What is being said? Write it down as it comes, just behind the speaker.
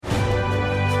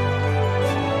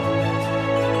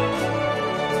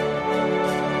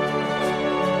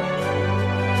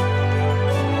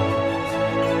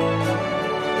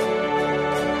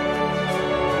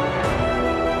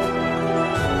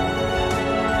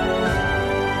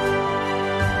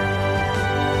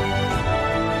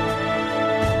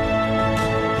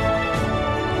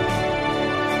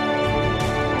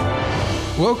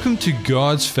Welcome to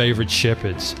God's Favourite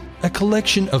Shepherds, a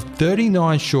collection of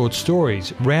 39 short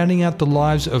stories rounding out the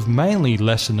lives of mainly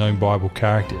lesser-known Bible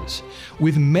characters,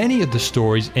 with many of the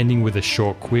stories ending with a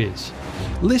short quiz.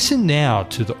 Listen now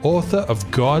to the author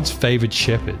of God's Favourite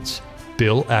Shepherds,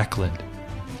 Bill Ackland.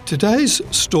 Today's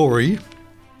story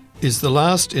is the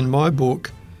last in my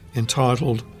book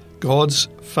entitled God's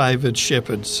Favoured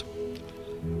Shepherds,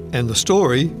 and the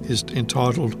story is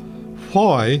entitled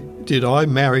Why Did I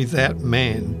Marry That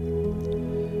Man?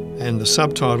 And the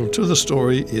subtitle to the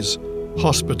story is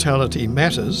Hospitality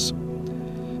Matters.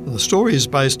 And the story is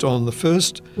based on the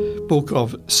first book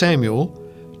of Samuel,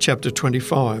 chapter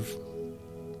 25.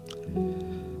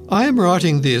 I am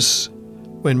writing this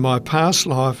when my past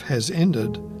life has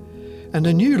ended and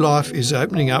a new life is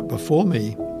opening up before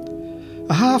me.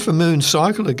 A half a moon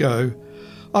cycle ago,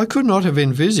 I could not have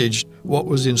envisaged what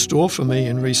was in store for me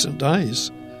in recent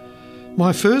days.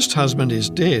 My first husband is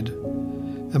dead,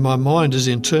 and my mind is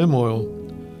in turmoil.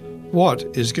 What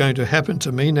is going to happen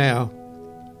to me now?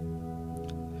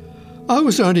 I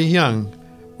was only young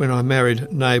when I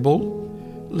married Nabal,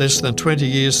 less than 20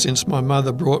 years since my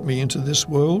mother brought me into this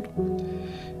world.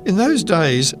 In those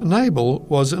days, Nabal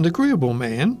was an agreeable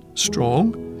man,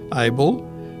 strong, able,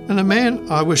 and a man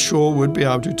I was sure would be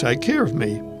able to take care of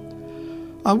me.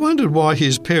 I wondered why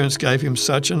his parents gave him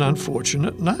such an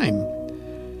unfortunate name.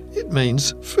 It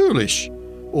means foolish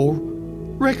or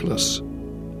reckless.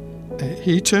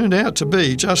 He turned out to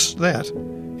be just that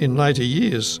in later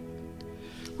years.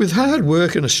 With hard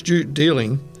work and astute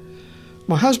dealing,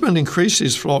 my husband increased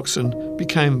his flocks and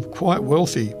became quite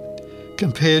wealthy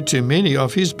compared to many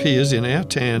of his peers in our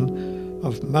town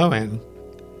of Moan.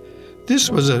 This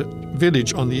was a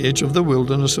village on the edge of the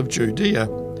wilderness of Judea.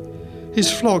 His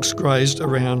flocks grazed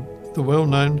around the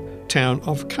well-known town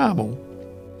of Carmel.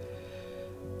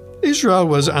 Israel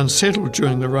was unsettled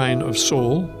during the reign of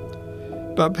Saul,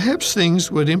 but perhaps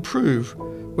things would improve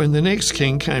when the next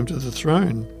king came to the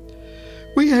throne.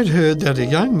 We had heard that a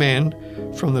young man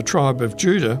from the tribe of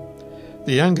Judah,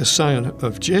 the youngest son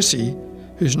of Jesse,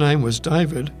 whose name was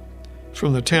David,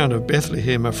 from the town of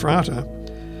Bethlehem Ephratah,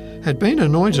 had been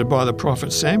anointed by the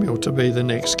prophet Samuel to be the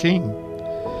next king.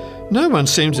 No one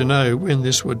seemed to know when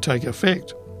this would take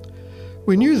effect.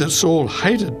 We knew that Saul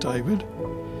hated David,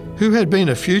 who had been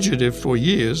a fugitive for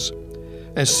years,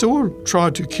 as Saul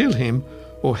tried to kill him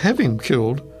or have him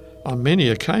killed on many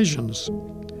occasions.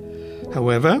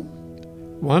 However,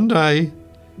 one day,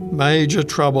 major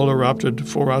trouble erupted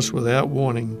for us without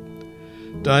warning.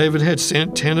 David had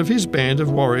sent 10 of his band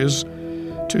of warriors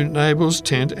to Nabal's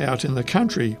tent out in the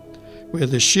country, where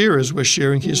the shearers were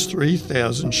shearing his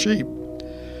 3,000 sheep,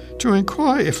 to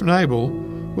inquire if Nabal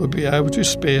would be able to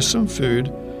spare some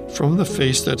food from the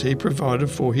feast that he provided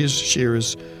for his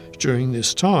shearers during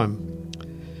this time.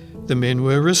 The men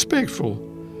were respectful,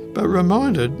 but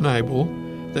reminded Nabal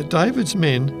that David's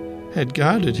men had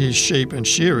guarded his sheep and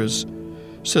shearers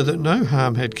so that no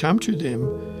harm had come to them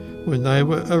when they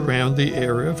were around the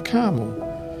area of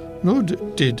Carmel, nor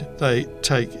did they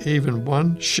take even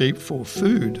one sheep for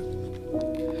food.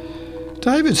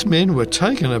 David's men were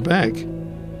taken aback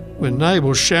when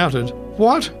Nabal shouted,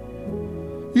 "What?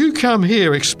 You come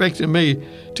here expecting me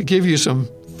to give you some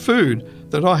food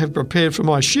that I have prepared for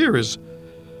my shearers?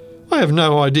 I have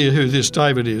no idea who this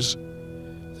David is.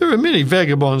 There are many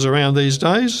vagabonds around these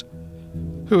days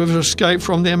who have escaped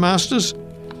from their masters,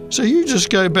 so you just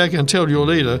go back and tell your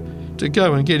leader to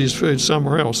go and get his food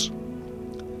somewhere else."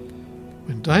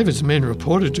 When David's men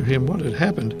reported to him what had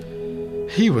happened,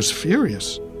 he was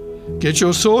furious. "Get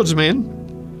your swords, men.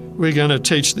 We're going to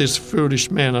teach this foolish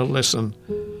man a lesson.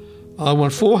 I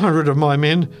want 400 of my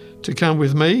men to come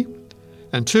with me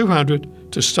and 200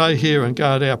 to stay here and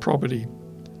guard our property."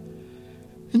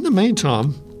 In the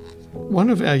meantime, one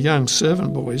of our young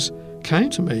servant boys came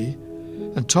to me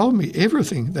and told me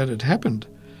everything that had happened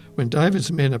when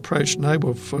David's men approached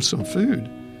Nabal for some food.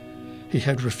 He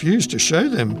had refused to show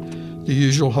them the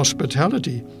usual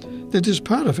hospitality that is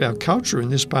part of our culture in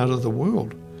this part of the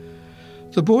world.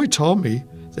 The boy told me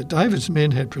that David's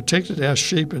men had protected our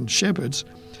sheep and shepherds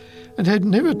and had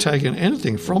never taken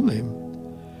anything from them.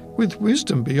 With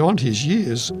wisdom beyond his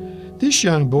years, this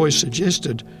young boy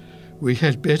suggested we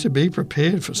had better be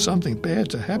prepared for something bad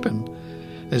to happen,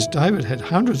 as David had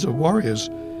hundreds of warriors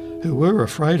who were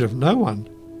afraid of no one.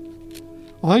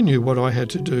 I knew what I had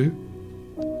to do,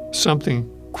 something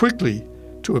quickly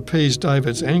to appease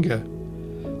David's anger.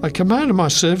 I commanded my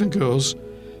servant girls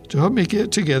to help me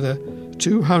get together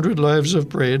 200 loaves of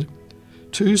bread,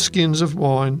 2 skins of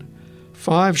wine,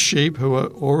 5 sheep who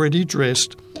were already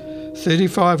dressed,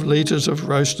 35 litres of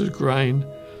roasted grain,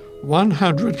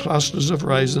 100 clusters of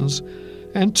raisins,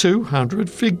 and 200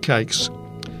 fig cakes.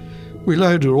 We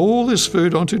loaded all this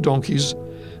food onto donkeys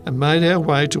and made our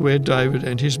way to where David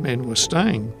and his men were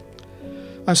staying.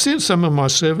 I sent some of my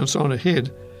servants on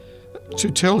ahead to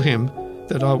tell him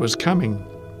that I was coming.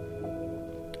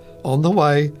 On the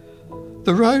way,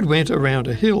 the road went around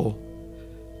a hill,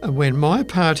 and when my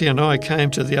party and I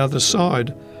came to the other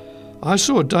side, I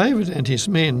saw David and his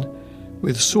men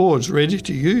with swords ready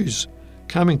to use,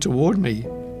 coming toward me.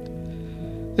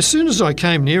 As soon as I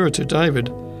came nearer to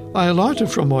David, I alighted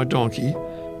from my donkey,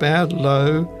 bowed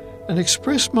low, and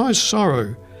expressed my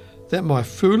sorrow that my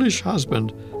foolish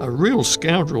husband, a real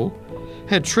scoundrel,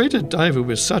 had treated David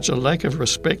with such a lack of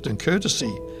respect and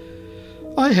courtesy.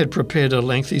 I had prepared a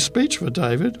lengthy speech for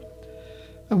David,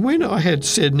 and when I had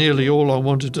said nearly all I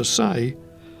wanted to say,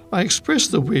 I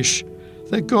expressed the wish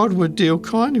that God would deal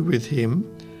kindly with him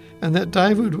and that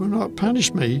David would not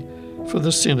punish me for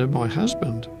the sin of my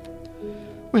husband.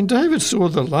 When David saw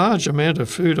the large amount of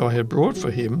food I had brought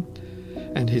for him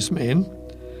and his men,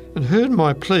 and heard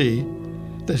my plea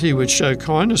that he would show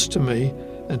kindness to me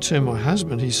and to my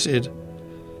husband, he said,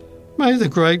 "May the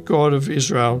great God of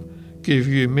Israel give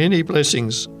you many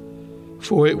blessings,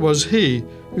 for it was he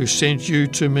who sent you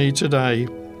to me today.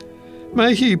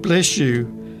 May he bless you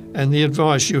and the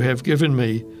advice you have given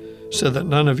me, so that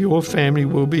none of your family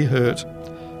will be hurt.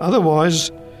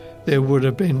 Otherwise, there would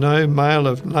have been no male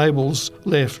of Nabal's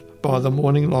left by the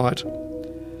morning light."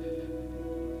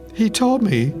 He told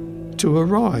me to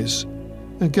arise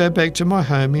and go back to my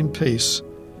home in peace.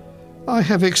 I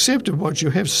have accepted what you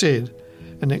have said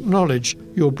and acknowledge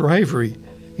your bravery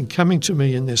in coming to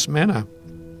me in this manner.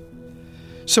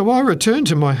 So I returned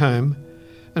to my home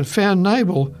and found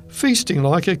Nabal feasting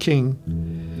like a king.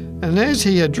 And as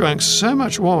he had drunk so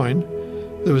much wine,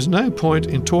 there was no point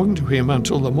in talking to him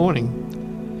until the morning,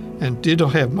 and did I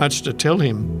have much to tell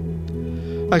him.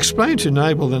 I explained to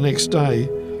Nabal the next day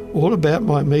all about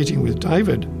my meeting with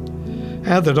David,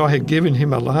 how that I had given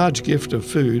him a large gift of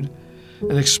food,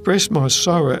 and expressed my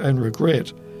sorrow and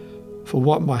regret for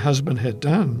what my husband had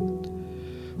done.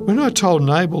 When I told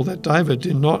Nabal that David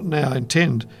did not now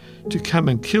intend to come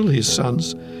and kill his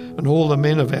sons and all the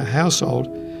men of our household,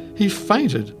 he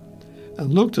fainted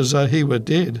and looked as though he were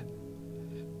dead.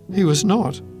 He was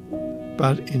not,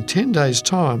 but in 10 days'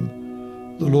 time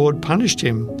the Lord punished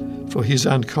him for his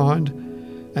unkind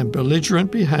and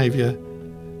belligerent behaviour,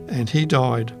 and he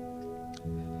died.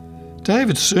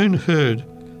 David soon heard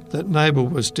that Nabal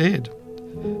was dead,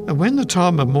 and when the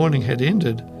time of mourning had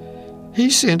ended, he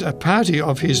sent a party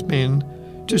of his men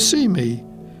to see me,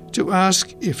 to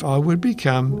ask if I would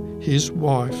become his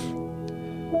wife.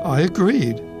 I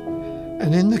agreed,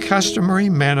 and in the customary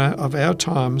manner of our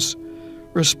times,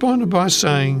 responded by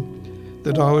saying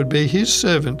that I would be his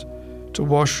servant to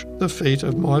wash the feet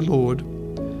of my Lord.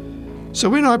 So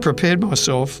when I prepared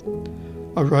myself,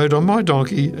 I rode on my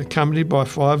donkey, accompanied by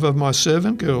 5 of my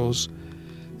servant girls,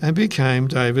 and became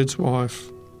David's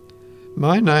wife.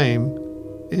 My name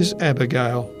is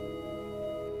Abigail.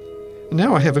 And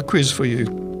now I have a quiz for you.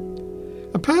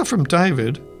 Apart from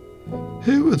David,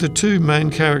 who were the 2 main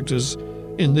characters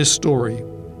in this story?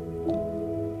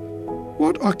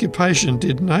 What occupation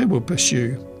did Nabal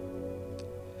pursue?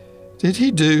 Did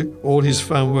he do all his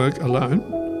farm work alone?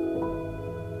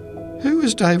 Who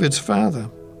was David's father?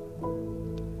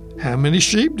 How many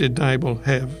sheep did Nabal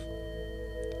have?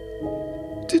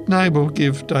 Did Nabal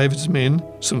give David's men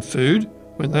some food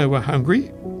when they were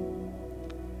hungry?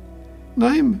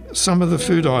 Name some of the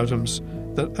food items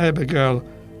that Abigail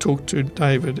took to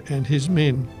David and his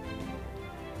men.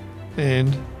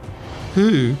 And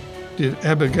who did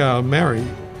Abigail marry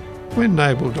when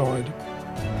Nabal died?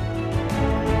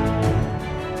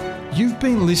 You've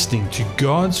been listening to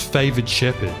God's Favoured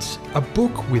Shepherds, a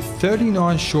book with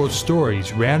 39 short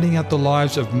stories rounding out the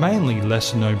lives of mainly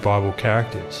lesser-known Bible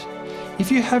characters. If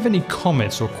you have any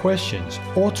comments or questions,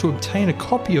 or to obtain a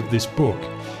copy of this book,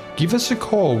 give us a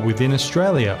call within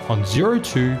Australia on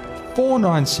 02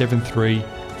 4973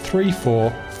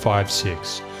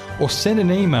 3456 or send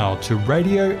an email to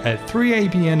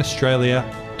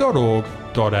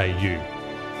radio@3abnaustralia.org.au.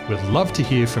 We'd love to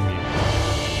hear from you.